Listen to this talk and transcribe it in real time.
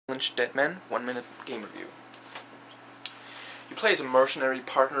Lynch, Dead Men, 1 minute game review. You play as a mercenary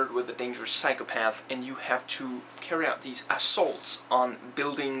partnered with a dangerous psychopath, and you have to carry out these assaults on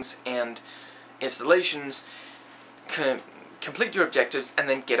buildings and installations, complete your objectives, and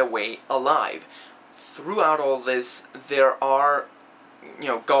then get away alive. Throughout all this, there are,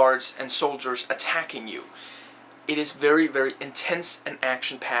 guards and soldiers attacking you. It is very, very intense and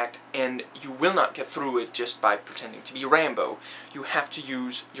action-packed, and you will not get through it just by pretending to be Rambo. You have to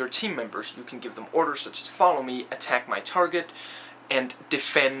use your team members. You can give them orders such as follow me, attack my target, and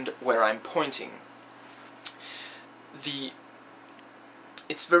defend where I'm pointing.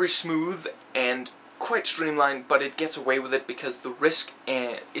 It's very smooth and quite streamlined, but it gets away with it because the risk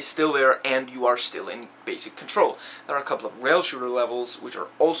is still there and you are still in basic control. There are a couple of rail shooter levels which are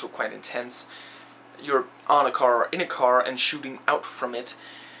also quite intense. You're on a car or in a car and shooting out from it.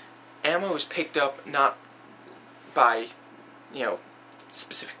 Ammo is picked up not by,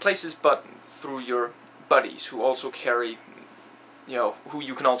 specific places, but through your buddies who also carry, who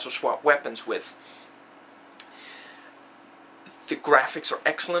you can also swap weapons with. The graphics are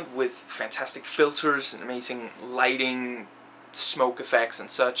excellent with fantastic filters and amazing lighting, smoke effects and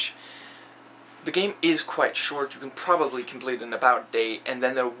such. The game is quite short. You can probably complete it in about a day, and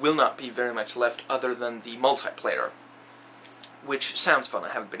then there will not be very much left other than the multiplayer, which sounds fun. I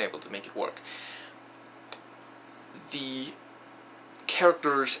haven't been able to make it work. The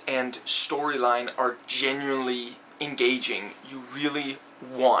characters and storyline are genuinely engaging. You really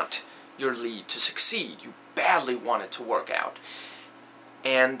want your lead to succeed. You badly want it to work out.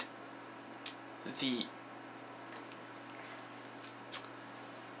 And the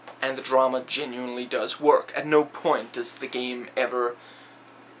drama genuinely does work. At no point does the game ever,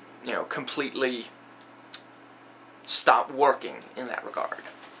 completely stop working in that regard.